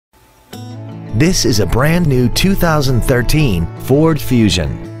This is a brand new 2013 Ford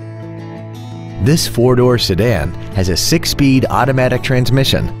Fusion. This four-door sedan has a 6-speed automatic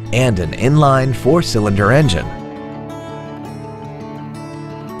transmission and an inline 4-cylinder engine.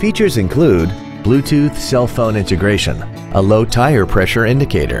 Features include Bluetooth cell phone integration, a low tire pressure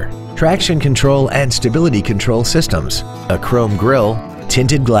indicator, traction control and stability control systems, a chrome grille,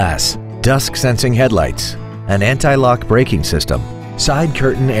 tinted glass, dusk sensing headlights, an anti-lock braking system, side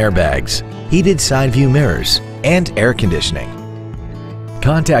curtain airbags, heated side view mirrors, and air conditioning.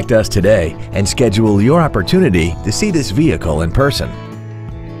 Contact us today and schedule your opportunity to see this vehicle in person.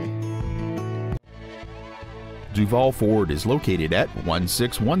 Duval Ford is located at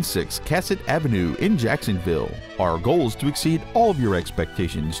 1616 Cassat Avenue in Jacksonville. Our goal is to exceed all of your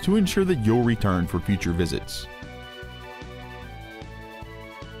expectations to ensure that you'll return for future visits.